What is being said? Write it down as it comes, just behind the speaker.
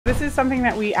This is something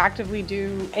that we actively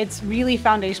do. It's really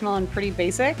foundational and pretty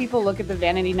basic. People look at the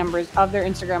vanity numbers of their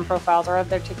Instagram profiles or of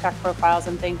their TikTok profiles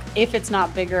and think, if it's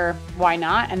not bigger, why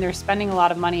not? And they're spending a lot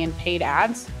of money in paid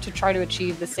ads to try to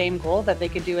achieve the same goal that they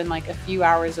could do in like a few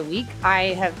hours a week. I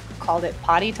have called it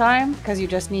potty time because you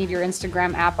just need your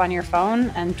Instagram app on your phone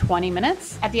and 20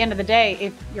 minutes. At the end of the day,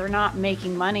 if you're not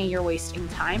making money, you're wasting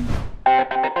time.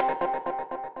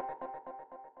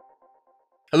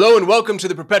 Hello and welcome to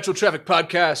the Perpetual Traffic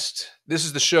podcast. This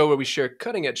is the show where we share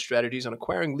cutting-edge strategies on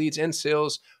acquiring leads and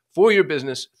sales for your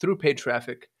business through paid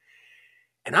traffic.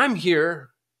 And I'm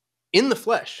here in the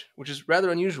flesh, which is rather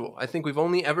unusual. I think we've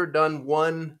only ever done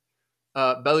one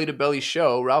belly-to-belly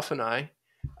show, Ralph and I.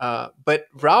 But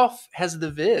Ralph has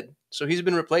the vid, so he's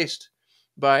been replaced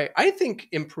by, I think,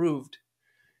 improved.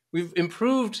 We've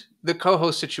improved the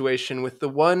co-host situation with the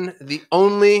one, the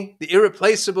only, the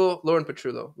irreplaceable Lauren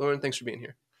Petrillo. Lauren, thanks for being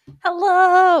here.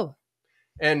 Hello.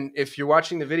 And if you're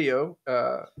watching the video,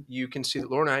 you can see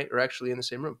that Lauren and I are actually in the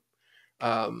same room,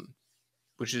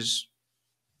 which is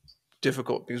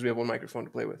difficult because we have one microphone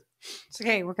to play with. It's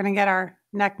okay. We're going to get our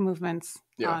neck movements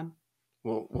on.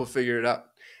 We'll figure it out.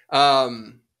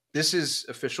 This is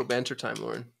official banter time,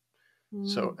 Lauren.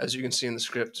 So as you can see in the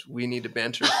script, we need to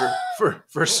banter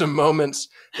for some moments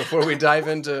before we dive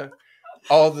into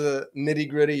all the nitty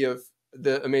gritty of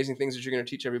the amazing things that you're going to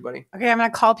teach everybody. Okay, I'm going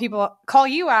to call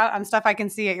you out on stuff I can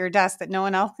see at your desk that no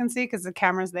one else can see because the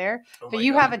camera's there. But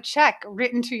you have a check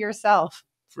written to yourself.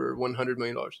 For $100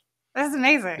 million. This is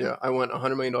amazing. Yeah, I want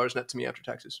 $100 million net to me after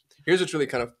taxes. Here's what's really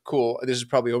kind of cool. This is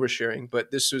probably oversharing, but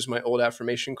this was my old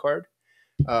affirmation card.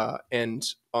 And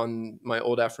on my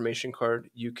old affirmation card,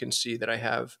 you can see that I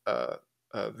have a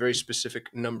very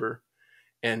specific number.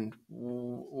 And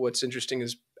what's interesting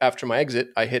is after my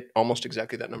exit, I hit almost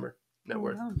exactly that number, net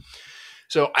worth. Wow.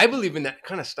 So I believe in that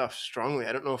kind of stuff strongly.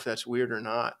 I don't know if that's weird or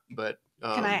not, but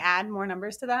can I add more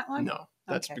numbers to that one? No,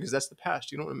 that's okay. Because that's the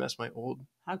past. You don't want to mess my old.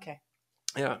 Okay.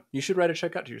 Yeah, you should write a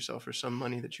check out to yourself for some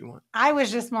money that you want. I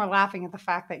was just more laughing at the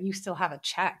fact that you still have a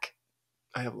check.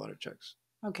 I have a lot of checks.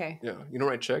 Okay. Yeah. You don't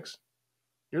write checks?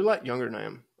 You're a lot younger than I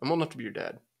am. I'm old enough to be your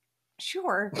dad.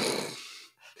 Sure.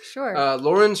 Sure.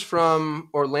 Lauren's from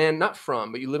Orlando. Not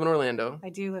from, but you live in Orlando. I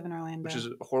do live in Orlando. Which is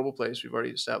a horrible place. We've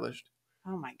already established.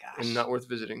 Oh my gosh. And not worth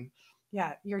visiting.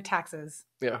 Yeah. Your taxes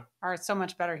are so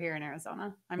much better here in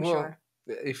Arizona, I'm sure.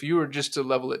 If you were just to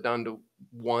level it down to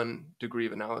 1 degree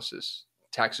of analysis,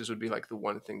 taxes would be like the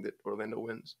one thing that Orlando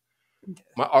wins.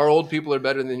 Our old people are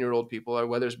better than your old people. Our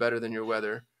weather's better than your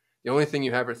weather. The only thing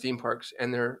you have are theme parks,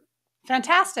 and they're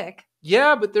fantastic.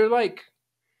 Yeah, but they're like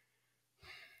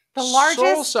the largest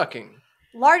soul-sucking.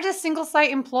 Largest single-site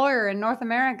employer in North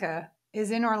America is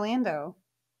in Orlando.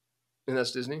 And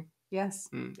that's Disney? Yes.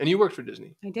 And you worked for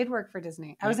Disney? I did work for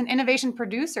Disney. I was an innovation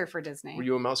producer for Disney. Were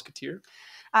you a Mouseketeer?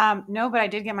 No, but I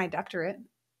did get my doctorate.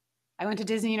 I went to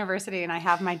Disney University, and I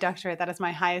have my doctorate. That is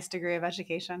my highest degree of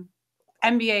education.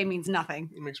 MBA means nothing.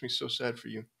 It makes me so sad for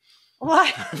you.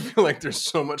 What? I feel like there's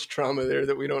so much trauma there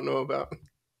that we don't know about.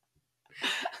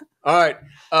 All right.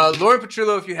 Lauren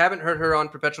Petrillo, if you haven't heard her on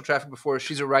Perpetual Traffic before,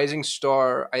 she's a rising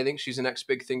star. I think she's the next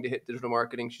big thing to hit digital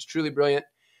marketing. She's truly brilliant.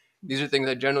 These are things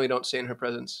I generally don't say in her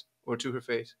presence or to her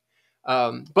face.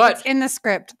 But it's in the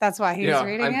script. That's why he's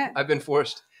reading it. I've been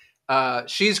forced.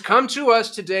 She's come to us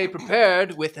today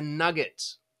prepared with a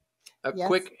nugget. A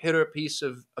quick hitter piece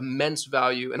of immense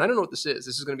value. And I don't know what this is.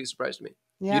 This is going to be a surprise to me.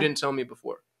 Yeah. You didn't tell me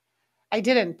before. I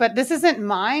didn't, but this isn't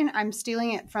mine. I'm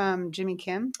stealing it from Jimmy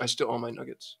Kim. I steal all my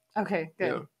nuggets. Okay, good.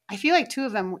 Yeah. I feel like 2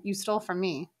 of them you stole from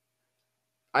me.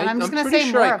 I'm just going to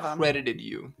say more of them. I credited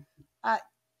you.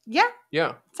 Yeah.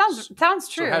 Yeah. Sounds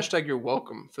true. So hashtag you're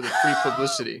welcome for the free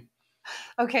publicity.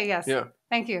 Okay, yes. Yeah.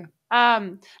 Thank you.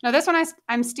 No, this one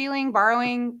I'm stealing,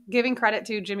 borrowing, giving credit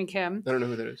to Jimmy Kim. I don't know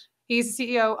who that is. He's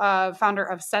the CEO, founder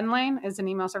of SendLane, is an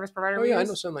email service provider. Oh, yeah, I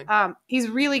know SendLane. He's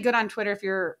really good on Twitter if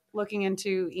you're looking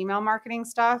into email marketing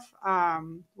stuff.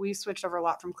 We switched over a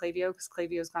lot from Klaviyo because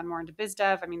Klaviyo's gone more into biz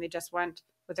dev. I mean, they just went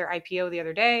with their IPO the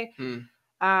other day.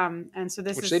 And so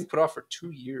Which they'd put off for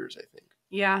 2 years, I think.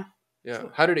 Yeah. Yeah.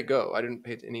 How did it go? I didn't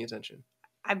pay any attention.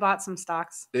 I bought some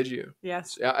stocks. Did you?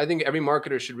 Yes. Yeah, I think every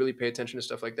marketer should really pay attention to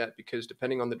stuff like that because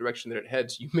depending on the direction that it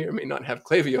heads, you may or may not have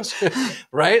Klaviyo's,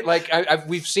 right? Like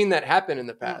we've seen that happen in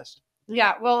the past.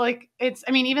 Yeah. Well,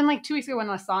 even like 2 weeks ago when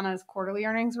Asana's quarterly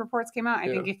earnings reports came out, I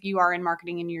think if you are in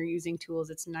marketing and you're using tools,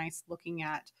 it's nice looking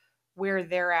at where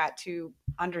they're at to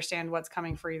understand what's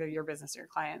coming for either your business or your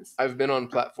clients. I've been on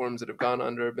platforms that have gone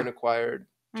under, been acquired.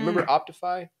 Do you remember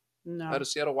Optify? No. Out of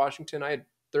Seattle, Washington. I had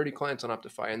 30 clients on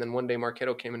Optify. And then one day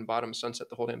Marketo came and bought them, sunset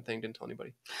the whole damn thing, didn't tell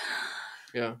anybody.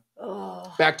 Yeah.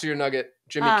 Oh. Back to your nugget,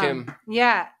 Jimmy Kim.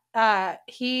 Yeah.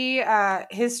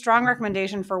 His strong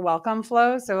recommendation for welcome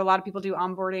flow. So a lot of people do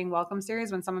onboarding welcome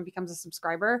series when someone becomes a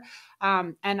subscriber.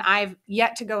 And I've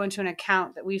yet to go into an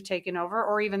account that we've taken over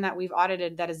or even that we've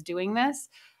audited that is doing this.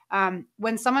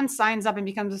 When someone signs up and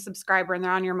becomes a subscriber and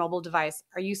they're on your mobile device,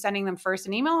 are you sending them first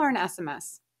an email or an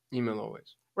SMS? Email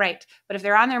always. Right. But if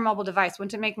they're on their mobile device,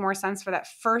 wouldn't it make more sense for that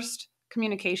first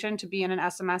communication to be in an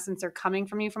SMS since they're coming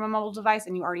from you from a mobile device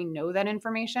and you already know that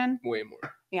information? Way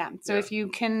more. Yeah. So if you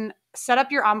can set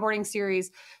up your onboarding series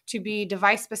to be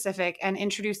device specific and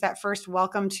introduce that first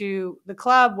welcome to the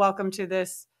club, welcome to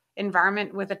this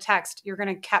environment with a text, you're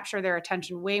going to capture their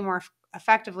attention way more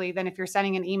effectively than if you're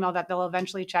sending an email that they'll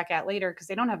eventually check out later because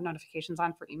they don't have notifications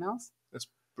on for emails. That's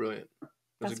brilliant.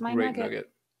 That's a my great nugget.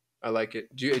 I like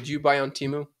it. Do you buy on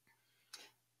TEMU?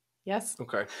 Yes.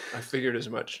 Okay, I figured as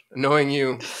much. Knowing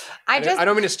you, I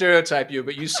don't mean to stereotype you,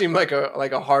 but you seem like a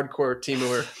hardcore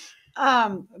TEMUer.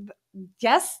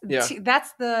 Yes, yeah.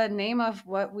 That's the name of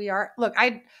what we are. Look,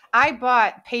 I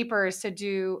bought papers to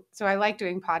do. So I like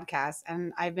doing podcasts,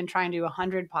 and I've been trying to do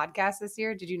 100 podcasts this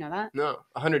year. Did you know that? No,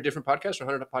 100 different podcasts or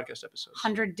 100 podcast episodes.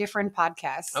 100 different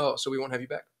podcasts. Oh, so we won't have you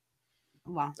back.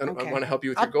 Well, I want to help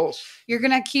you with your goals. You're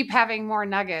gonna keep having more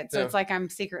nuggets, so it's like I'm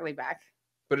secretly back.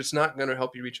 But it's not going to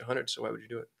help you reach 100. So why would you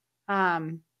do it?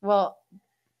 Well,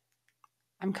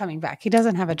 I'm coming back. He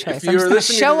doesn't have a choice. I'm just going to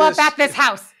show up at this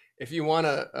house. If you want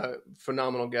a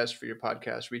phenomenal guest for your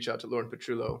podcast, reach out to Lauren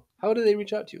Petrullo. How do they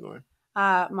reach out to you, Lauren?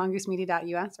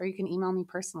 Mongoosemedia.us, or you can email me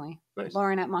personally. Nice.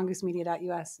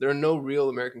 Lauren@mongoosemedia.us. There are no real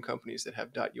American companies that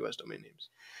have .us domain names.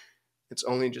 It's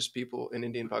only just people in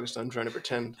India and Pakistan trying to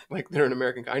pretend like they're an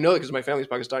American. I know because my family's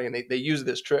Pakistani and they use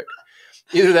this trick.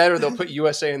 Either that or they'll put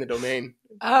USA in the domain.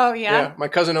 Oh, yeah? Yeah. My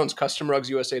cousin owns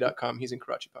customrugsusa.com. He's in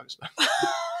Karachi, Pakistan.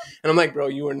 And I'm like, bro,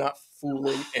 you are not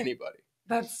fooling anybody.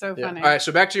 That's so funny. All right,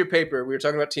 so back to your paper. We were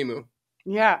talking about TEMU.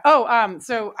 Yeah. Oh,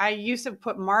 so I used to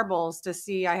put marbles to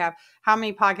see I have how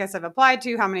many podcasts I've applied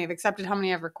to, how many I've accepted, how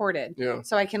many I've recorded. Yeah.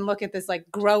 So I can look at this like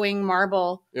growing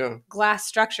marble glass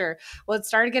structure. Well, it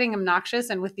started getting obnoxious,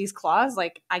 and with these claws,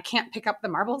 like I can't pick up the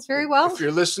marbles very well. If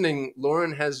you're listening,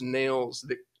 Lauren has nails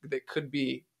that could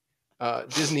be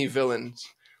Disney villains.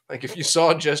 Like if you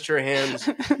saw just her hands,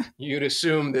 you'd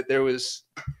assume that there was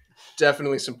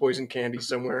definitely some poison candy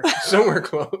somewhere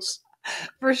close.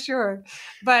 For sure.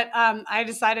 But I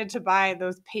decided to buy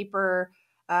those paper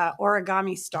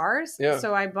origami stars. Yeah.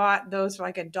 So I bought those for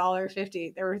like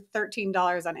 $1.50. They were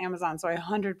 $13 on Amazon. So I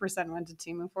 100% went to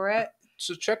TEMU for it.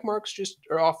 So check marks just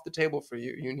are off the table for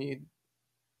you. You need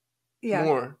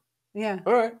more. Yeah.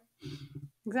 All right.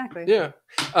 Exactly. Yeah.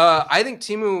 I think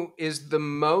TEMU is the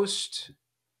most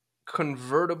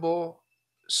convertible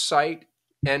site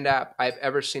and app I've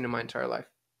ever seen in my entire life.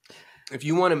 If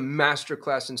you want a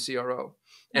masterclass in CRO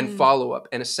and follow-up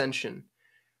and ascension,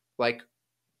 like,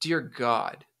 dear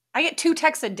God. I get 2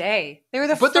 texts a day. They were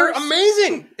the But they're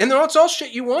amazing. And it's all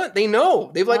shit you want. They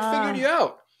know. They've figured you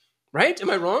out. Right? Am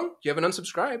I wrong? You haven't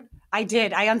unsubscribed? I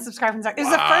did. I unsubscribed from Zach. This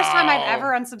is the first time I've ever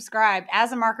unsubscribed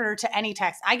as a marketer to any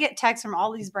text. I get texts from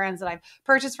all these brands that I've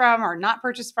purchased from or not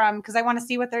purchased from because I want to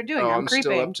see what they're doing. I'm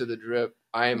creeping. Still up to the drip.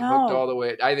 I am hooked all the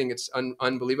way. I think it's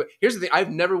unbelievable. Here's the thing. I've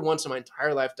never once in my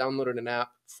entire life downloaded an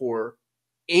app for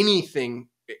anything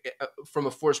from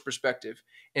a forced perspective.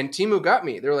 And TEMU got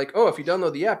me. They're like, oh, if you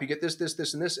download the app, you get this, this,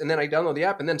 this, and this. And then I download the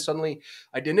app, and then suddenly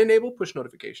I didn't enable push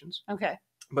notifications. Okay.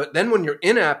 But then when you're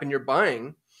in app and you're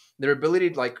buying, their ability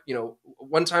to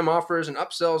one-time offers and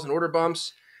upsells and order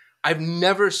bumps, I've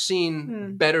never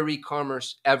seen better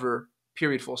e-commerce ever,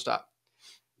 period, full stop.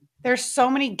 There's so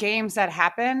many games that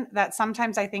happen that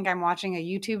sometimes I think I'm watching a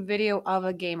YouTube video of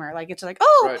a gamer. Like it's like,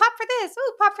 oh, pop for this.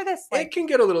 Oh, pop for this. It can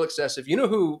get a little excessive. You know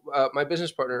who my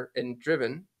business partner in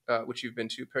Driven, which you've been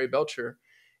to, Perry Belcher,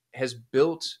 has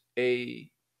built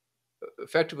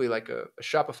effectively like a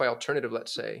Shopify alternative,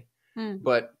 let's say.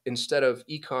 But instead of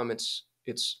e-com, it's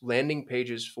landing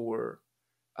pages for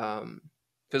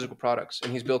physical products.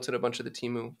 And he's built in a bunch of the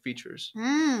TEMU features.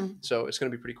 So it's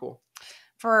going to be pretty cool.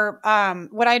 For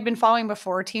what I'd been following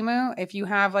before TEMU, if you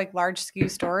have like large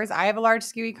SKU stores, I have a large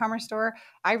SKU e-commerce store.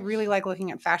 I really like looking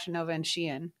at Fashion Nova and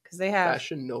Shein because they have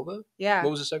Fashion Nova. Yeah.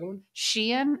 What was the second one?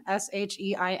 Shein,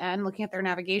 Shein. Looking at their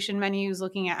navigation menus,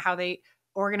 looking at how they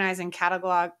organize and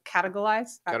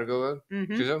categorize.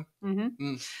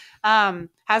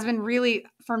 Has been really,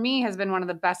 for me, has been one of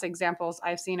the best examples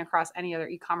I've seen across any other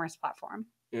e-commerce platform.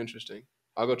 Interesting.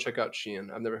 I'll go check out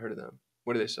Shein. I've never heard of them.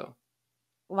 What do they sell?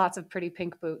 Lots of pretty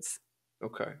pink boots.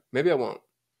 Okay. Maybe I won't.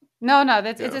 No,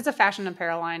 it's a fashion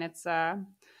apparel line. It's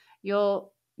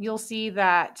you'll see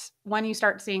that when you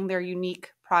start seeing their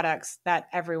unique products that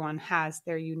everyone has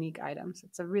their unique items.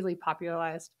 It's a really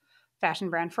popularized fashion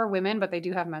brand for women, but they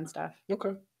do have men's stuff.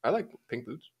 Okay. I like pink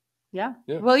boots. Yeah.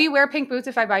 Yeah. Will you wear pink boots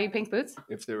if I buy you pink boots?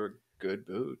 If they were good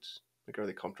boots. Like, are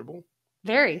they comfortable?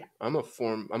 Very. I'm a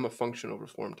function over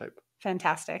form type.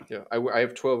 Fantastic. Yeah. I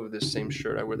have 12 of this same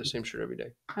shirt. I wear the same shirt every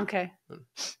day. Okay.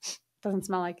 Doesn't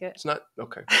smell like it. It's not.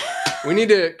 Okay. We need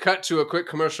to cut to a quick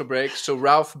commercial break so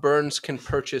Ralph Burns can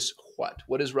purchase what?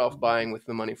 What is Ralph buying with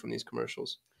the money from these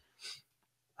commercials?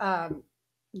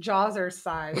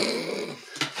 Jazzercise.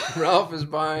 Ralph is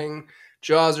buying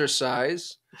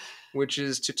Jazzercise, which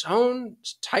is to tone,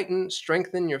 tighten,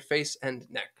 strengthen your face and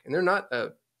neck. And they're not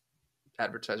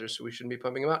advertisers, so we shouldn't be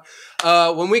pumping them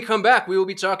out. When we come back, we will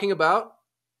be talking about...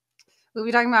 We'll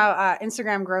be talking about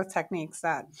Instagram growth techniques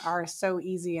that are so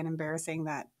easy and embarrassing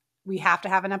that we have to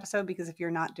have an episode, because if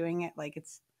you're not doing it, like,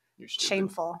 it's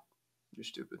shameful. You're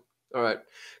stupid. All right.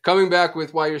 Coming back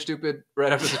with Why You're Stupid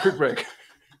right after the quick break.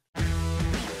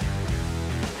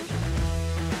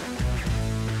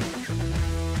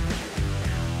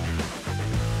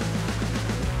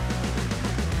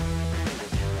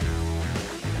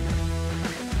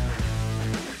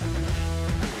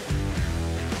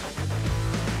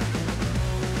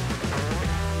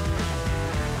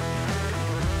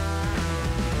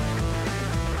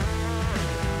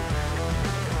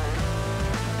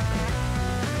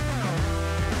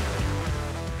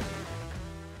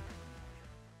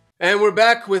 And we're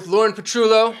back with Lauren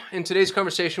Petrullo. In today's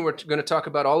conversation, we're going to talk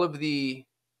about all of the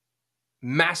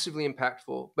massively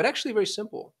impactful, but actually very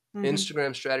simple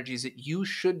Instagram strategies that you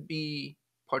should be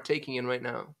partaking in right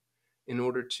now in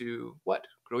order to, what?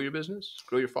 Grow your business?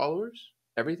 Grow your followers?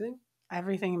 Everything?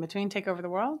 Everything in between. Take over the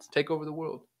world? Take over the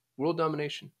world. World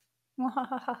domination.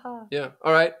 Yeah.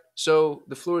 All right. So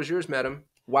the floor is yours, madam.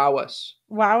 Wow us.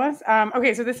 Wow us.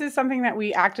 Okay, so this is something that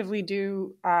we actively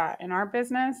do in our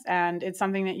business, and it's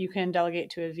something that you can delegate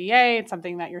to a VA. It's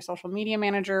something that your social media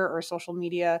manager or social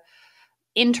media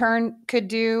intern could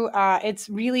do. It's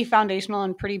really foundational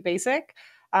and pretty basic.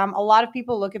 A lot of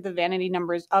people look at the vanity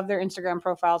numbers of their Instagram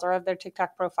profiles or of their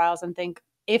TikTok profiles and think,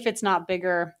 if it's not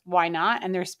bigger, why not?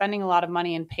 And they're spending a lot of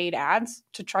money in paid ads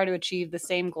to try to achieve the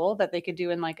same goal that they could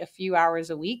do in like a few hours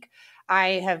a week.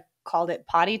 I have called it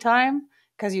potty time,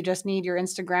 because you just need your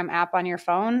Instagram app on your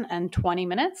phone and 20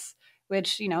 minutes,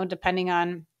 which, you know, depending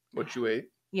on what you ate.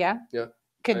 Yeah. Yeah.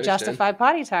 Could justify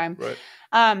potty time.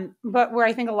 Right. But where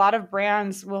I think a lot of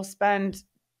brands will spend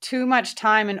too much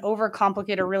time and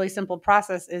overcomplicate a really simple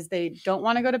process is they don't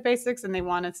want to go to basics, and they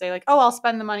want to say like, oh, I'll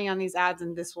spend the money on these ads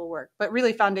and this will work. But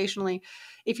really foundationally,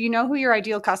 if you know who your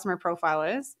ideal customer profile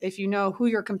is, if you know who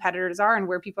your competitors are and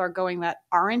where people are going that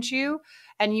aren't you,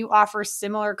 and you offer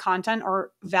similar content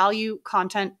or value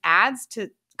content ads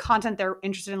to content they're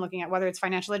interested in looking at, whether it's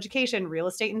financial education, real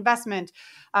estate investment,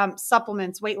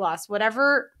 supplements, weight loss,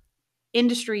 whatever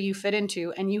industry you fit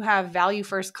into, and you have value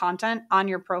first content on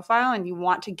your profile and you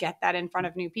want to get that in front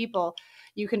of new people,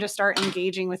 you can just start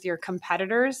engaging with your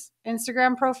competitors'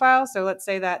 Instagram profile. So let's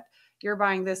say that you're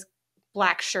buying this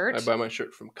black shirt. I buy my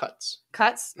shirt from Cuts.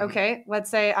 Cuts. Okay.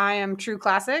 Let's say I am True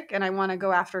Classic and I want to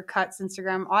go after Cuts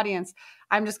Instagram audience.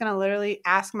 I'm just going to literally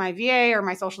ask my VA or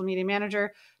my social media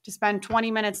manager to spend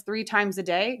 20 minutes 3 times a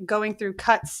day going through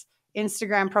Cuts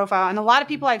Instagram profile. And a lot of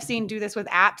people I've seen do this with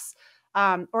apps,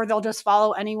 or they'll just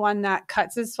follow anyone that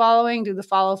Cuts is following, do the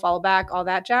follow back, all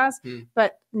that jazz.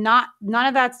 But none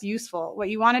of that's useful. What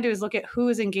you want to do is look at who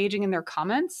is engaging in their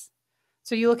comments.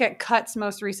 So you look at Cuts'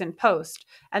 most recent post,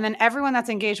 and then everyone that's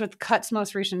engaged with Cuts'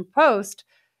 most recent post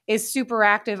is super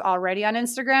active already on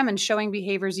Instagram and showing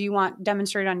behaviors you want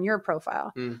demonstrated on your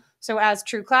profile. So as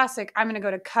True Classic, I'm going to go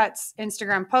to Cuts'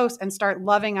 Instagram post and start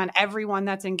loving on everyone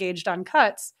that's engaged on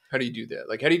Cuts. How do you do that?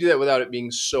 Like, how do you do that without it being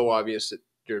so obvious that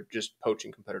you're just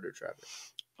poaching competitor traffic?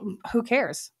 Who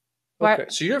cares? Okay,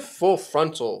 so you're full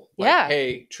frontal. Like,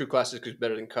 hey, True Classic is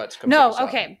better than Cuts. No,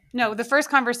 okay. No, the first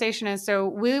conversation is, so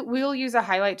we'll use a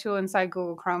highlight tool inside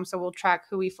Google Chrome. So we'll track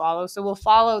who we follow. So we'll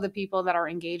follow the people that are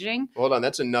engaging. Hold on.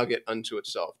 That's a nugget unto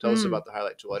itself. Tell us about the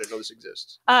highlight tool. I didn't know this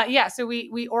exists. Yeah. So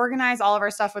we organize all of our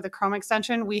stuff with a Chrome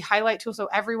extension. We highlight tool. So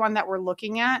everyone that we're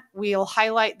looking at, we'll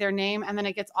highlight their name and then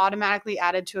it gets automatically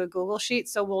added to a Google sheet.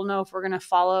 So we'll know if we're going to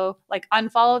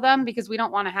unfollow them, because we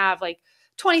don't want to have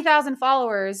 20,000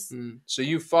 followers. So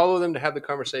you follow them to have the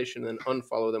conversation and then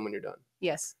unfollow them when you're done.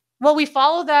 Yes. Well, we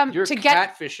follow them you're to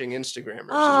catfishing Instagrammers is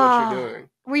what you're doing.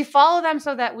 We follow them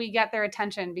so that we get their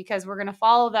attention, because we're going to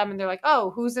follow them and they're like,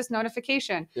 oh, who's this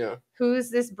notification? Yeah. Who's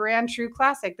this brand True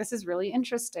Classic? This is really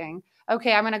interesting.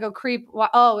 Okay, I'm going to go creep.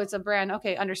 Oh, it's a brand.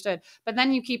 Okay, understood. But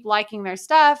then you keep liking their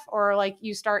stuff, or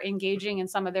you start engaging in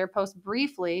some of their posts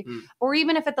briefly. Or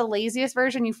even if at the laziest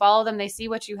version, you follow them, they see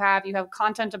what you have. You have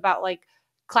content about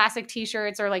classic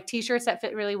t-shirts or like t-shirts that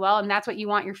fit really well, and that's what you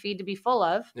want your feed to be full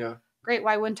of. Yeah. Great.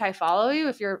 Why wouldn't I follow you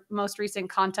if your most recent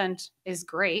content is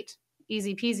great?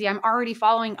 Easy peasy. I'm already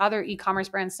following other e-commerce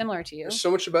brands similar to you. There's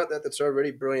so much about that that's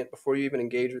already brilliant before you even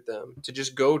engage with them. To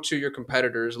just go to your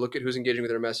competitors, look at who's engaging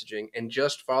with their messaging, and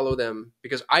just follow them.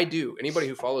 Because I do. Anybody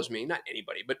who follows me, not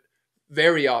anybody, but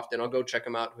very often I'll go check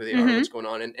them out, who they are, what's going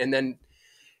on. And then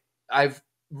I've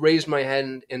raised my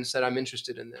hand and said, I'm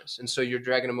interested in this. And so you're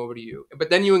dragging them over to you. But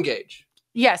then you engage.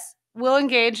 Yes. We'll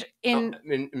engage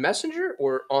in Messenger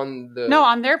or on the... No,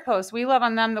 on their posts. We love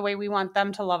on them the way we want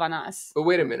them to love on us. But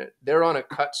wait a minute. They're on a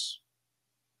Cuts.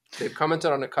 They've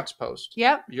commented on a Cuts post.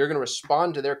 Yep. You're going to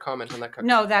respond to their comment on that Cuts.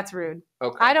 No, that's rude.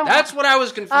 Okay. I don't. That's what I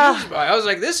was confused by. I was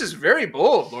like, this is very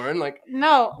bold, Lauren. Like,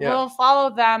 no, we'll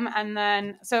follow them, and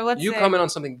then let's you say, comment on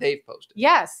something they've posted.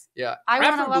 Yes. Yeah.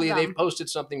 Preferably they've posted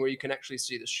something where you can actually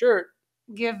see the shirt,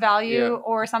 give value,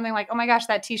 or something like, oh my gosh,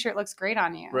 that t-shirt looks great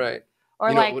on you. Right. Or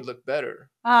it would look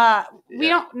better. We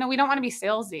don't want to be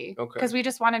salesy. Okay. Because we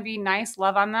just want to be nice,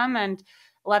 love on them, and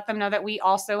let them know that we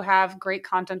also have great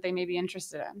content they may be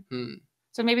interested in.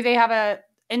 So maybe they have a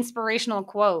inspirational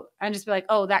quote and just be like,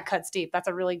 oh, that cuts deep. That's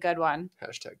a really good one.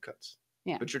 #cuts.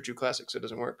 Yeah. But you're too classic, so it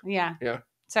doesn't work. Yeah. Yeah.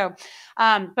 So,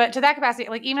 but to that capacity,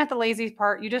 like even at the lazy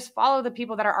part, you just follow the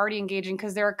people that are already engaging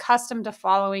because they're accustomed to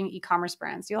following e-commerce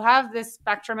brands. You'll have this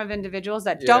spectrum of individuals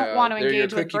that don't want to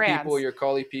engage with brands. People, your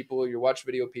collie people, your watch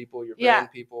video people, your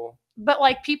brand people. But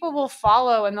like people will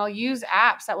follow and they'll use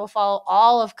apps that will follow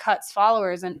all of Cuts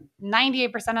followers, and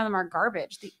 98% of them are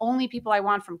garbage. The only people I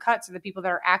want from Cuts are the people that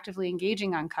are actively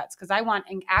engaging on Cuts, because I want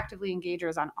actively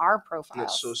engagers on our profiles.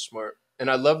 That's so smart. And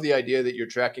I love the idea that you're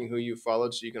tracking who you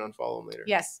followed so you can unfollow them later.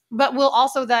 Yes. But we'll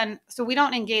also so we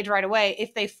don't engage right away.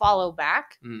 If they follow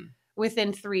back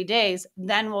within 3 days,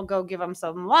 then we'll go give them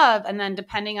some love. And then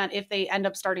depending on if they end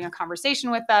up starting a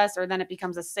conversation with us, or then it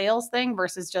becomes a sales thing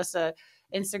versus just a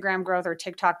Instagram growth or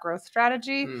TikTok growth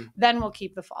strategy, then we'll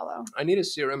keep the follow. I need a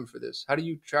CRM for this. How do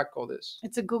you track all this?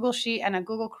 It's a Google Sheet and a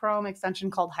Google Chrome extension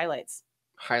called Highlights.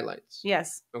 Highlights.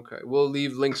 Yes. Okay. We'll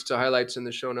leave links to highlights in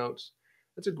the show notes.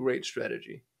 That's a great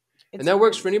strategy. And that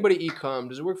works for anybody e-com.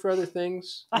 Does it work for other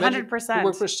things? 100%. Does it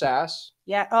work for SaaS?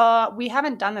 Yeah. We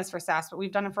haven't done this for SaaS, but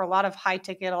we've done it for a lot of high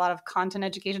ticket, a lot of content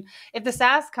education. If the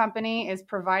SaaS company is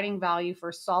providing value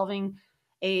for solving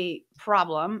a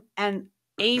problem and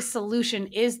a solution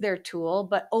is their tool,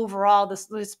 but overall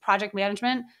this project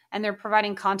management, and they're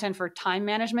providing content for time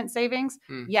management savings,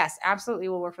 yes, absolutely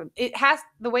will work for them. It has,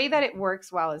 the way that it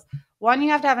works well is, one, you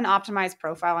have to have an optimized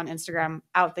profile on Instagram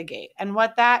out the gate. And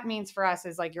what that means for us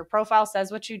is like your profile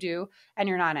says what you do and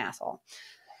you're not an asshole.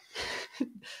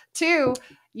 2,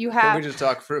 you have... Can we just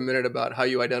talk for a minute about how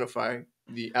you identify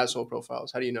the asshole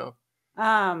profiles? How do you know?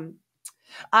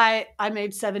 I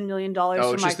made $7 million for my clients.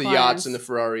 Oh, it's just the yachts and the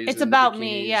Ferraris. It's about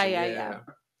me. Yeah.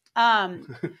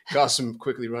 Kasim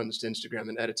quickly runs to Instagram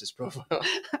and edits his profile. I'm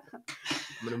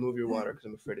going to move your water because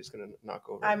I'm afraid it's going to knock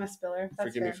over. I'm a spiller.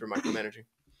 Forgive me for micromanaging.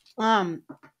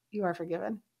 You are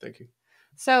forgiven. Thank you.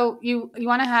 So you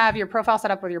want to have your profile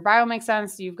set up where your bio makes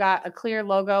sense. You've got a clear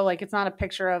logo. Like it's not a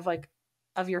picture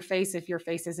of your face if your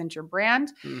face isn't your brand.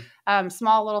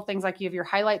 Small little things like you have your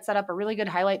highlight set up. A really good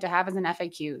highlight to have is an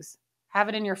FAQs. Have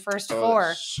it in your first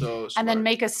 4. So smart. And then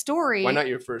make a story. Why not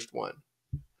your first one?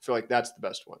 I feel like that's the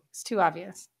best one. It's too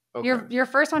obvious. Okay. Your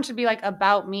first one should be like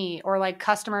about me or like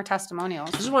customer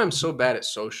testimonials. This is why I'm so bad at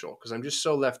social, because I'm just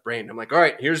so left brained. I'm like, all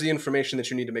right, here's the information that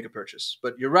you need to make a purchase.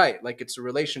 But you're right. Like it's a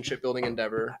relationship building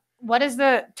endeavor. What is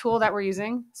the tool that we're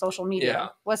using? Social media. Yeah.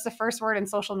 What's the first word in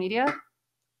social media?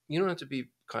 You don't have to be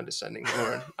condescending,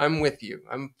 Lauren. I'm with you.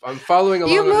 I'm following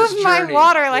along. You on this moved my journey.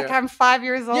 water like I'm 5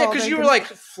 years old. Yeah, because you were like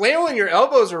flailing your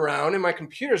elbows around and my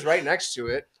computer's right next to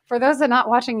it. For those that are not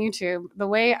watching YouTube, the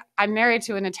way I'm married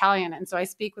to an Italian, and so I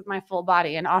speak with my full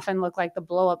body and often look like the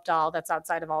blow-up doll that's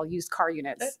outside of all used car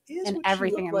units. That is and what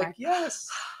everything you look in like. Yes.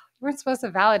 You weren't supposed to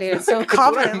validate it so That's what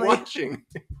I'm confidently. watching.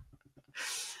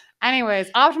 Anyways,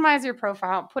 optimize your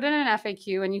profile, put in an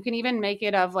FAQ, and you can even make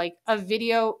it of like a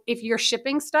video. If you're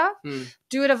shipping stuff,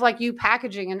 do it of like you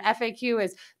packaging. An FAQ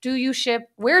is, do you ship?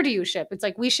 Where do you ship? It's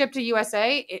like, we ship to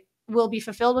USA. It will be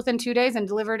fulfilled within 2 days and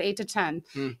delivered 8 to 10.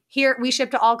 Here, we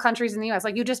ship to all countries in the US.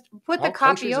 Like you just put All the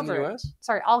copy countries over. in the US?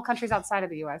 Sorry, all countries outside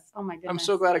of the US. Oh my goodness. I'm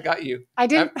so glad I got you. I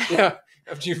didn't. Yeah,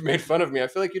 after you've made fun of me, I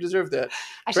feel like you deserve that.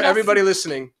 I For should everybody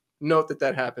listening, note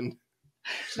that happened.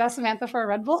 Should I ask Samantha for a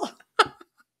Red Bull?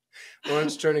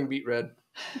 Lauren's turning beet red.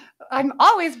 I'm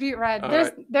always beet red. All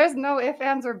There's no ifs,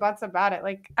 ands, or buts about it.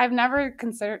 Like I've never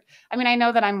considered, I mean, I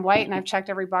know that I'm white and I've checked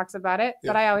every box about it,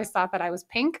 but I always thought that I was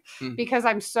pink because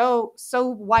I'm so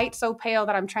white, so pale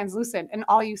that I'm translucent and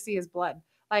all you see is blood.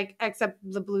 like except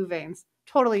the blue veins.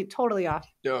 Totally off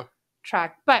Yeah.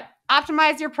 track. But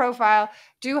optimize your profile,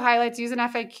 do highlights, use an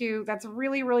FAQ. That's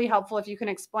really, really helpful if you can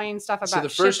explain stuff about So the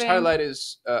first shipping highlight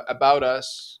is about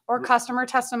us, or customer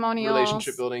testimonials,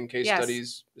 relationship building, case Yes.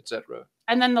 studies, etc.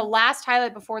 And then the last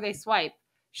highlight before they swipe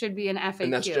should be an FAQ.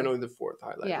 And that's generally the fourth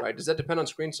highlight, Yeah. right? Does that depend on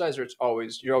screen size, or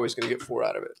you're always going to get 4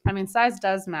 out of it? I mean, size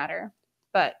does matter,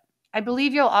 but I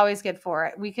believe you'll always get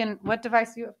 4. What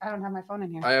device do you? I don't have my phone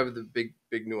in here. I have the big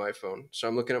new iPhone, so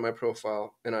I'm looking at my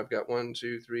profile, and I've got 1,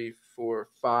 2, 3, 4,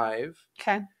 5.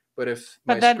 Okay. But if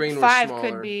But my then screen was 5 smaller,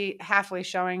 could be halfway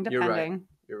showing, depending.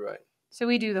 You're right. So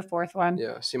we do the 4th one.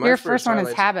 Yeah. See, my Your first one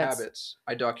is highlight's habits.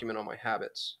 I document all my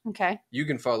habits. Okay. You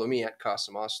can follow me at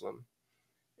Kasim Aslam,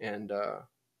 and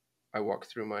I walk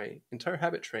through my entire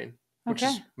habit train, which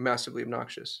is massively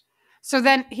obnoxious. So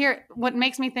then here, what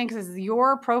makes me think is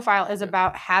your profile is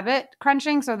about habit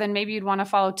crunching. So then maybe you'd want to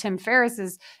follow Tim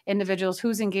Ferriss's individuals,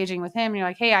 who's engaging with him. And you're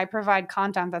like, hey, I provide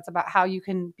content that's about how you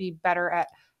can be better at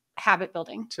habit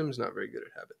building. Tim's not very good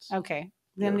at habits. Okay.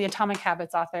 Then the Atomic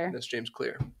Habits author. That's James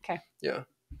Clear. Okay. Yeah.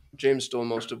 James stole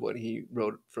most of what he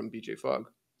wrote from BJ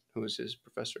Fogg, who was his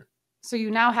professor. So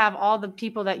you now have all the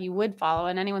people that you would follow,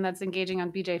 and anyone that's engaging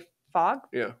on BJ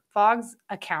Fogg's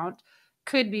account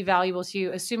could be valuable to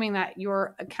you, assuming that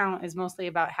your account is mostly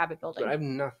about habit building. But I have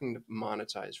nothing to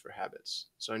monetize for habits,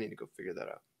 so I need to go figure that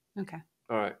out. Okay.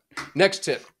 All right. Next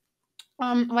tip.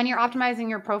 When you're optimizing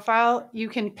your profile, you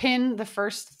can pin the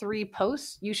first 3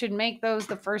 posts. You should make those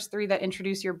the first 3 that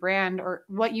introduce your brand or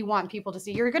what you want people to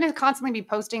see. You're going to constantly be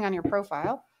posting on your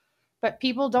profile, but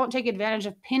people don't take advantage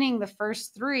of pinning the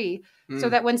first 3 so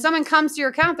that when someone comes to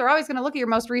your account, they're always going to look at your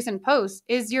most recent post.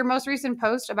 Is your most recent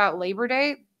post about Labor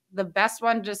Day the best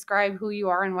one to describe who you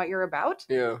are and what you're about?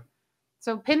 Yeah.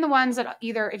 So pin the ones that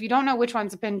either, if you don't know which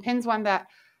ones to pin, pins one that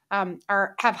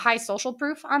have high social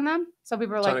proof on them. So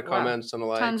people are ton like, of comments, ton of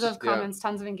likes. Tons of comments,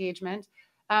 tons of engagement.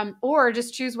 Or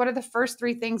just choose what are the first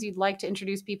 3 things you'd like to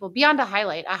introduce people beyond a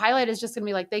highlight. A highlight is just going to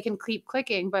be like, they can keep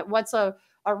clicking, but what's a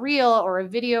reel or a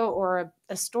video or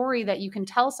a story that you can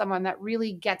tell someone that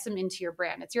really gets them into your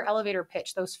brand? It's your elevator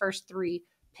pitch, those first 3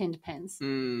 pinned pins.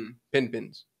 Pinned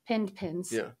pins. Pinned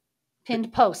pins. Yeah.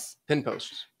 Pinned posts. Pinned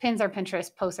posts. Pins are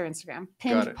Pinterest, posts are Instagram.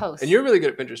 Pinned posts. And you're really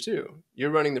good at Pinterest too. You're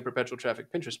running the Perpetual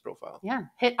Traffic Pinterest profile. Yeah.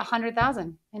 Hit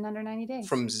 100,000 in under 90 days.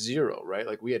 From 0, right?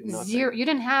 Like we had nothing. 0. You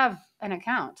didn't have an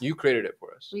account. You created it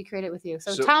for us. We created it with you.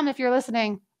 So Tom, if you're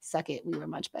listening, suck it. We were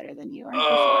much better than you are.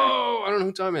 Oh, I don't know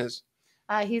who Tom is.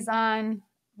 He's on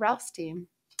Ralph's team.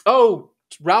 Oh,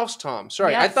 Ralph's Tom.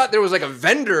 Sorry. Yes. I thought there was like a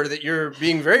vendor that you're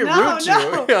being very rude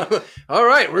to. No. All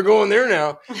right. We're going there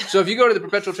now. So if you go to the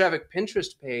Perpetual Traffic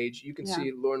Pinterest page, you can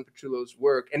see Lauren Petrullo's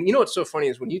work. And you know what's so funny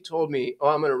is when you told me,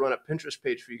 I'm going to run a Pinterest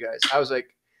page for you guys, I was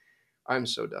like, I'm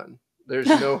so done. There's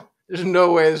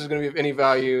no way this is going to be of any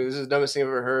value. This is the dumbest thing I've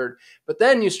ever heard. But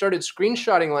then you started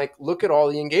screenshotting, like, look at all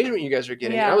the engagement you guys are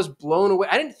getting. Yeah. And I was blown away.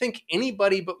 I didn't think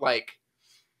anybody but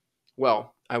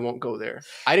I won't go there.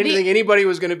 I didn't think anybody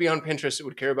was going to be on Pinterest that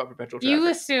would care about Perpetual Traffic. You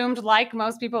assumed, like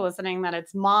most people listening, that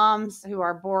it's moms who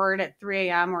are bored at 3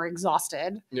 a.m. or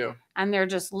exhausted. Yeah. And they're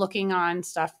just looking on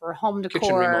stuff for home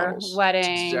decor, wedding.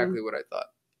 That's exactly what I thought.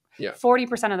 Yeah.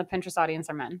 40% of the Pinterest audience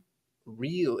are men.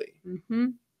 Really?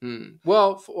 Mm-hmm.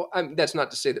 Well, that's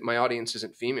not to say that my audience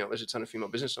isn't female. There's a ton of female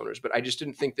business owners, but I just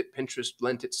didn't think that Pinterest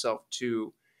lent itself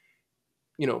to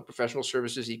professional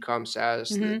services, e-com, SaaS,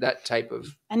 that type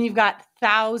of. And you've got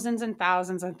thousands and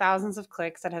thousands and thousands of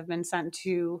clicks that have been sent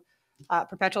to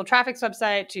Perpetual Traffic's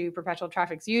website, to Perpetual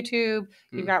Traffic's YouTube.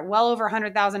 You've got well over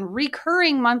 100,000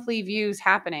 recurring monthly views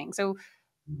happening. So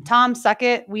Tom, suck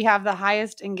it. We have the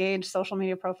highest engaged social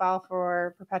media profile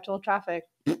for Perpetual Traffic.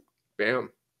 Bam.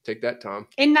 Take that, Tom.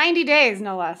 In 90 days,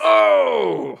 no less.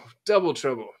 Oh, double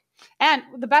trouble. And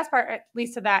the best part, at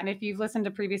least to that, and if you've listened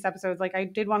to previous episodes, like I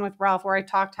did one with Ralph where I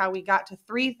talked how we got to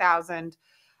 3,000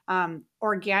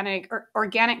 organic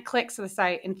clicks to the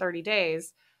site in 30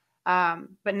 days.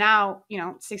 But now,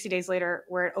 60 days later,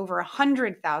 we're at over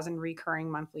 100,000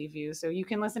 recurring monthly views. So you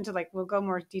can listen to we'll go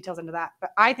more details into that.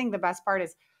 But I think the best part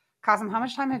is, Kasim, how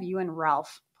much time have you and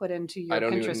Ralph put into your Pinterest profile? I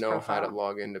don't even know how to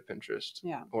log into Pinterest.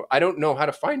 Yeah. Or I don't know how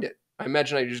to find it. I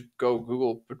imagine I just go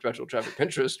Google Perpetual Traffic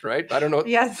Pinterest, right? I don't know.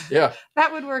 Yes. Yeah.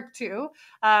 That would work too.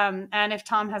 And if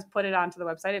Tom has put it onto the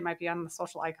website, it might be on the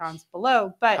social icons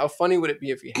below. But how funny would it be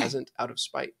if he hasn't, out of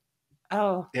spite?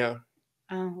 Oh. Yeah.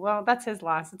 Well, that's his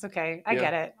loss. It's okay. I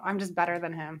get it. I'm just better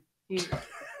than him. This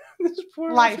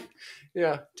poor life.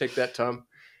 Yeah. Take that, Tom.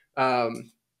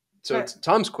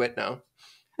 Tom's quit now.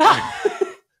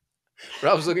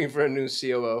 Ralph's looking for a new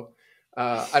COO.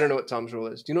 I don't know what Tom's role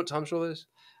is. Do you know what Tom's role is?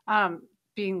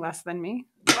 Being less than me.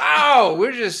 Wow.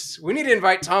 We need to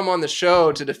invite Tom on the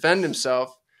show to defend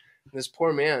himself. This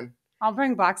poor man. I'll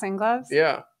bring boxing gloves.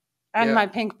 Yeah. And my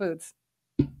pink boots.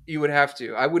 You would have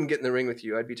to. I wouldn't get in the ring with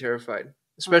you. I'd be terrified.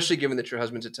 Especially given that your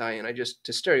husband's Italian.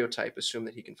 To stereotype, assume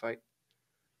that he can fight.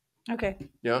 Okay.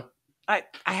 Yeah. I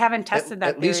haven't tested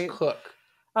that At least cook.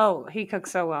 Oh, he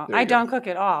cooks so well. I don't cook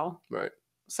at all. Right.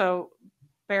 So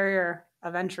barrier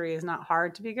of entry is not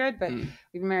hard to be good, but we've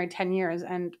been married 10 years.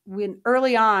 And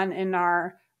early on in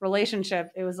our relationship,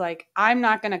 it was like, I'm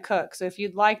not going to cook. So if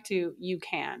you'd like to, you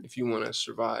can. If you want to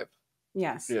survive.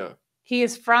 Yes. Yeah. He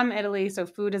is from Italy, so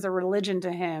food is a religion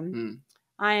to him.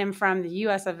 I am from the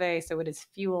US of A, so it is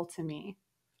fuel to me.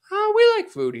 Oh, we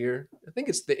like food here. I think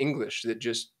it's the English that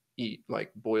just eat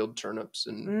like boiled turnips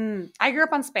and I grew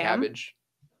up on Spam. Cabbage.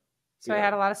 So I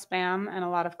had a lot of Spam and a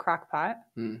lot of crock pot.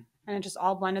 And it just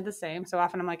all blended the same. So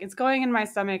often I'm like, it's going in my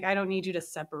stomach. I don't need you to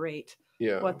separate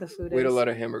what the food is. We had a lot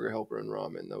of hamburger helper and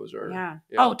ramen. Those are... Yeah.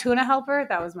 Oh, tuna helper?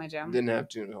 That was my jam. Didn't have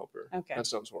tuna helper. Okay. That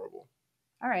sounds horrible.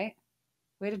 All right.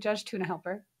 Way to judge tuna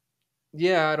helper.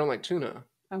 Yeah, I don't like tuna.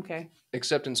 Okay.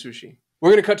 Except in sushi.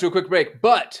 We're going to cut to a quick break.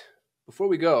 But before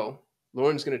we go,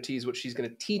 Lauren's going to tease what she's going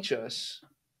to teach us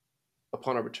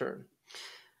upon our return.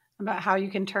 About how you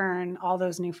can turn all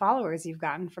those new followers you've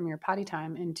gotten from your potty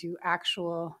time into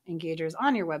actual engagers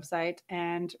on your website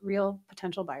and real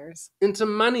potential buyers. Into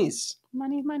monies.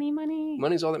 Money, money, money.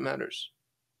 Money's all that matters.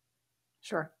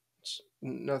 Sure.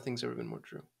 Nothing's ever been more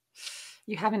true.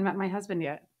 You haven't met my husband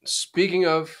yet. Speaking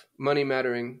of money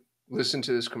mattering, listen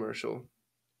to this commercial.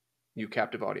 You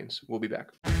captive audience. We'll be back.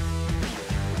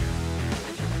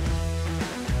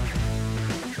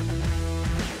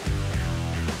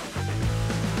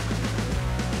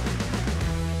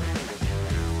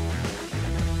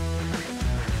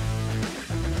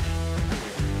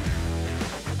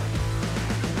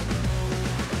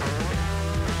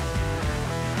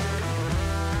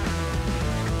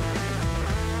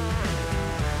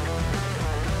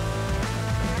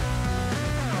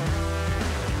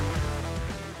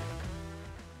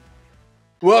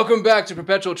 Welcome back to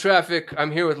Perpetual Traffic.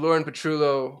 I'm here with Lauren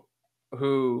Petrullo,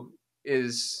 who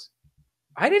is...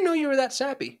 I didn't know you were that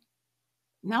sappy.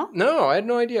 No? No, I had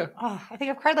no idea. Oh, I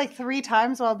think I've cried like 3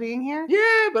 times while being here.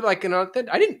 Yeah, but like, I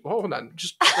didn't... Hold on.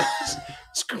 Just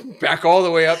back all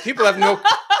the way up. People have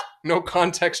no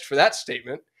context for that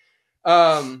statement.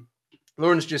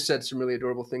 Lauren's just said some really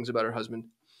adorable things about her husband.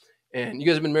 And you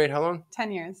guys have been married how long?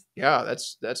 10 years. Yeah,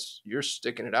 that's you're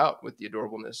sticking it out with the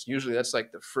adorableness. Usually that's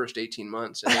like the first 18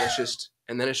 months and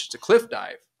then it's just a cliff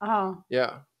dive. Oh.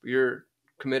 Yeah, you're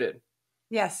committed.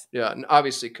 Yes. Yeah, and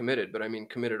obviously committed, but I mean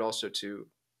committed also to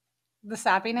the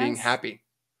sappiness. Being happy.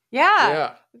 Yeah.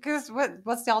 Yeah. Because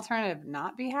what's the alternative?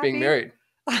 Not be happy? Being married.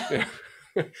 Yeah.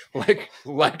 like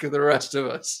the rest of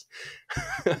us.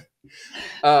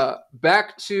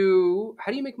 Back to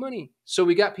how do you make money? So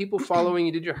we got people following.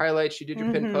 You did your highlights, you did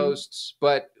your pin posts,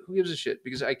 but who gives a shit?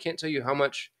 Because I can't tell you how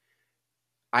much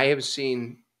I have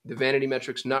seen the vanity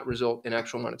metrics not result in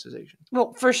actual monetization.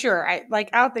 Well, for sure. I like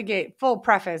out the gate, full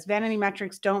preface, vanity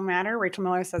metrics don't matter. Rachel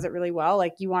Miller says it really well.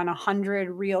 Like you want 100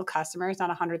 real customers, not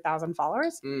 100,000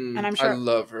 followers. And I'm sure I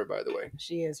love her, by the way.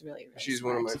 She is really, really She's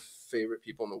smart. One of my favorite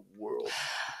people in the world.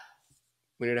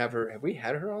 We need to have her. Have we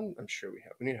had her on? I'm sure we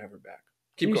have. We need to have her back.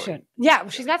 Keep going. Should. Yeah,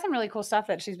 she's got some really cool stuff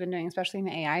that she's been doing, especially in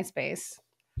the AI space.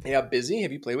 Yeah, Busy.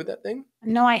 Have you played with that thing?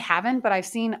 No, I haven't, but I've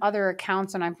seen other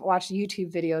accounts and I've watched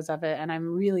YouTube videos of it, and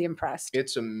I'm really impressed.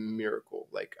 It's a miracle.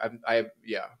 Like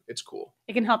yeah, it's cool.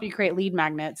 It can help you create lead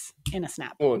magnets in a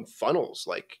snap. Well, and funnels,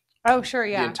 like oh, sure,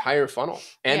 yeah, the entire funnel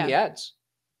and the ads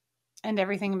and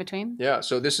everything in between. Yeah.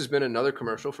 So this has been another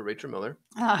commercial for Rachel Miller.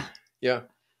 Yeah.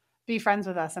 Be friends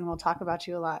with us, and we'll talk about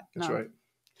you a lot. That's right.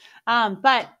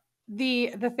 But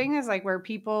the thing is, like, where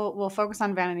people will focus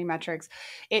on vanity metrics,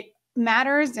 it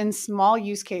matters in small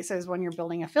use cases when you're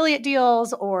building affiliate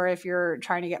deals or if you're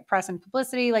trying to get press and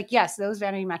publicity. Like, yes, those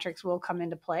vanity metrics will come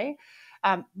into play.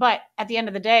 But at the end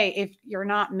of the day, if you're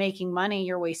not making money,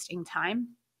 you're wasting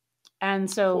time. And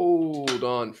so hold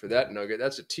on for that nugget.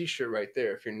 That's a t-shirt right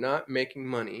there. If you're not making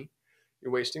money,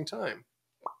 you're wasting time.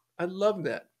 I love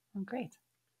that. Oh, great.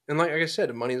 And like I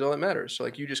said, money is all that matters. So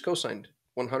like you just co-signed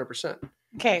 100%.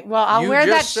 Okay. Well, I'll wear that.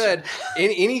 You just said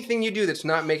anything you do that's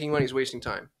not making money is wasting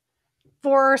time.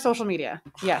 For social media.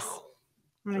 Yes.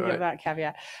 I'm going to give that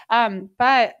caveat.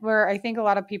 But where I think a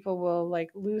lot of people will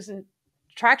like lose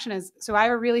traction is, so I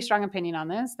have a really strong opinion on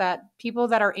this, that people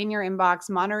that are in your inbox,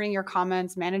 monitoring your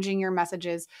comments, managing your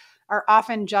messages are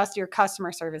often just your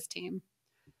customer service team.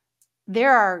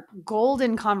 there are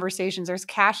golden conversations. There's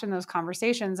cash in those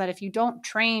conversations that if you don't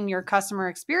train your customer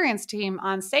experience team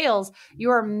on sales, you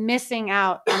are missing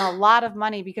out on a lot of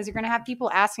money because you're going to have people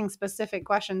asking specific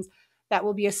questions that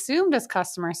will be assumed as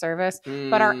customer service,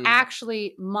 but are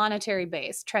actually monetary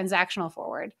based, transactional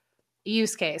forward.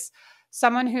 Use case.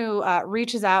 Someone who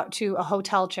reaches out to a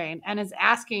hotel chain and is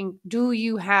asking, do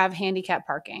you have handicap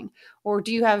parking or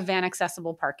do you have van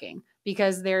accessible parking?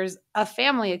 Because there's a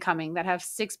family coming that have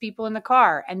 6 people in the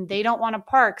car and they don't want to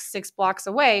park 6 blocks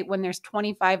away when there's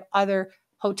 25 other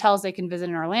hotels they can visit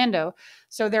in Orlando.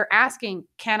 So they're asking,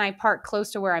 can I park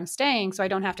close to where I'm staying so I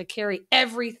don't have to carry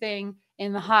everything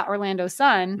in the hot Orlando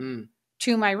sun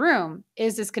to my room?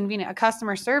 Is this convenient? A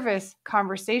customer service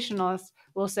conversationalist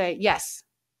will say yes.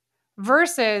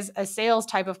 Versus a sales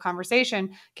type of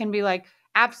conversation can be like,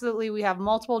 absolutely, we have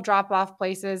multiple drop-off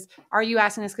places. Are you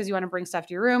asking this because you want to bring stuff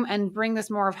to your room? And bring this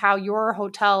more of how your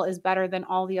hotel is better than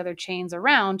all the other chains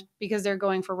around because they're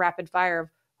going for rapid fire of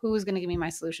who's going to give me my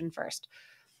solution first.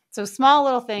 So small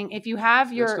little thing. If you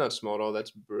have your... That's not small at all.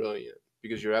 That's brilliant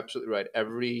because you're absolutely right.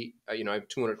 Every, I have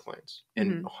 200 clients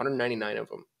and 199 of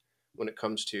them, when it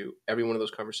comes to every one of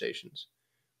those conversations,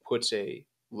 puts a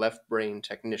left brain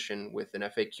technician with an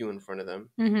FAQ in front of them,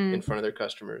 in front of their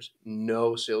customers,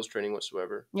 no sales training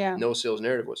whatsoever, no sales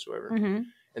narrative whatsoever. And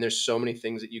there's so many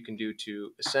things that you can do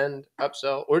to ascend,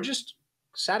 upsell, or just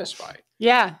satisfy.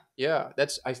 Yeah.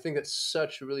 I think that's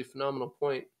such a really phenomenal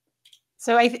point.